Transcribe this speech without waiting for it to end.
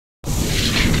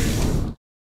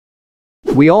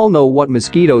We all know what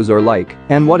mosquitoes are like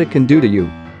and what it can do to you.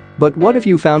 But what if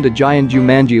you found a giant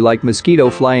Jumanji-like mosquito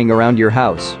flying around your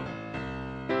house?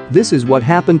 This is what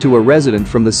happened to a resident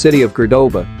from the city of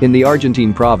Cordoba in the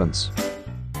Argentine province.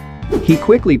 He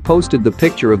quickly posted the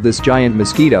picture of this giant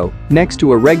mosquito next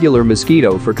to a regular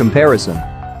mosquito for comparison.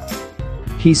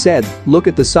 He said, "Look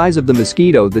at the size of the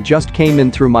mosquito that just came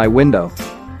in through my window.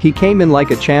 He came in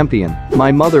like a champion.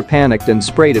 My mother panicked and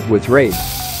sprayed it with raid.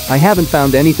 I haven't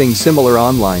found anything similar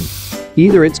online.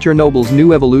 Either it's Chernobyl's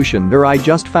new evolution or I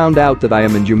just found out that I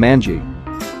am in Jumanji."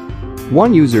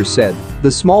 One user said,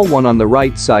 "The small one on the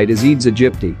right side is Aedes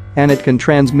aegypti, and it can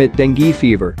transmit dengue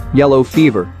fever, yellow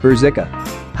fever, or Zika.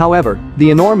 However, the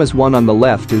enormous one on the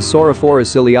left is Saurophora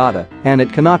ciliata, and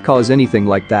it cannot cause anything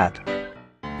like that."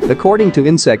 According to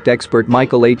insect expert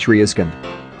Michael H. Rieskin,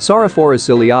 Saurophora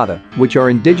ciliata, which are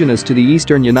indigenous to the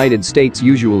eastern United States,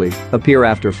 usually appear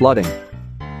after flooding.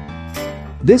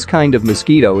 This kind of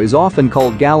mosquito is often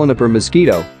called gallon-nipper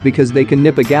mosquito because they can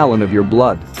nip a gallon of your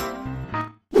blood.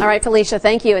 All right, Felicia,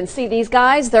 thank you. And see, these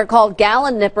guys, they're called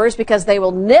gallon nippers because they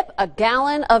will nip a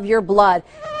gallon of your blood.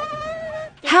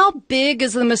 How big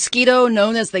is the mosquito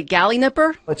known as the galley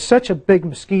nipper? It's such a big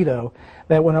mosquito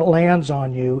that when it lands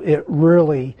on you, it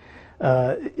really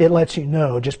it lets you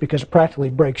know, just because it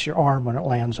practically breaks your arm when it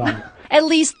lands on you. At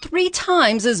least 3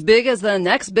 times as big as the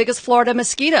next biggest Florida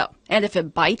mosquito. And if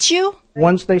it bites you?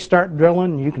 Once they start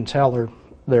drilling, you can tell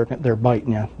they're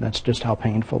biting you. That's just how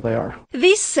painful they are.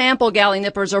 These sample galley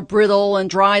nippers are brittle and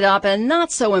dried up and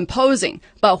not so imposing.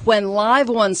 But when live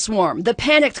ones swarm, the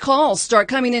panicked calls start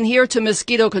coming in here to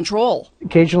mosquito control.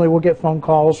 Occasionally we'll get phone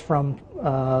calls from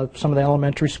some of the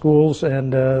elementary schools,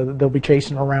 and they'll be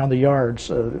chasing around the yards.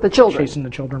 Chasing the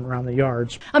children around the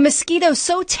yards. A mosquito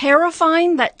so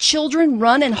terrifying that children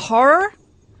run in horror?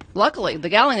 Luckily, the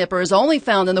galley nipper is only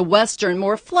found in the western,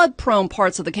 more flood-prone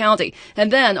parts of the county, and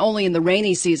then only in the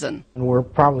rainy season. And we're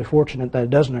probably fortunate that it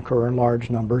doesn't occur in large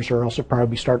numbers, or else it'd probably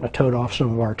be starting to tote off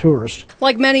some of our tourists.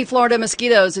 Like many Florida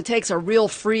mosquitoes, it takes a real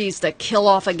freeze to kill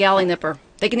off a galley nipper.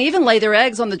 They can even lay their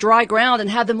eggs on the dry ground and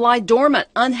have them lie dormant,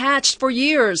 unhatched for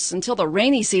years, until the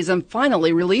rainy season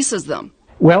finally releases them.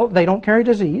 Well, they don't carry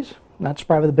disease. That's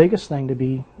probably the biggest thing to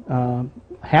be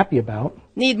happy about.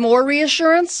 Need more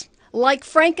reassurance? Like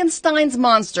Frankenstein's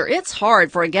monster, it's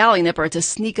hard for a galley nipper to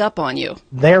sneak up on you.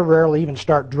 They rarely even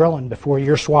start drilling before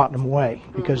you're swatting them away,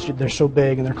 because they're so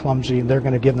big and they're clumsy, and they're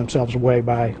going to give themselves away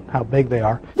by how big they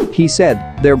are. He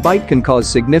said, their bite can cause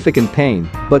significant pain,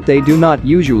 but they do not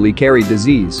usually carry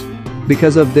disease.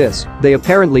 Because of this, they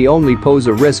apparently only pose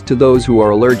a risk to those who are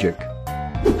allergic.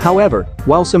 However,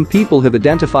 while some people have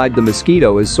identified the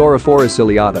mosquito as Saurophora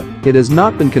ciliata, it has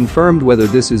not been confirmed whether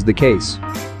this is the case.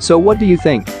 So what do you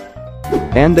think?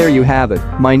 And there you have it.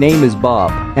 My name is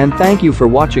Bob, and thank you for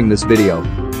watching this video.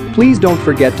 Please don't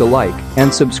forget to like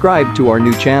and subscribe to our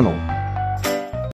new channel.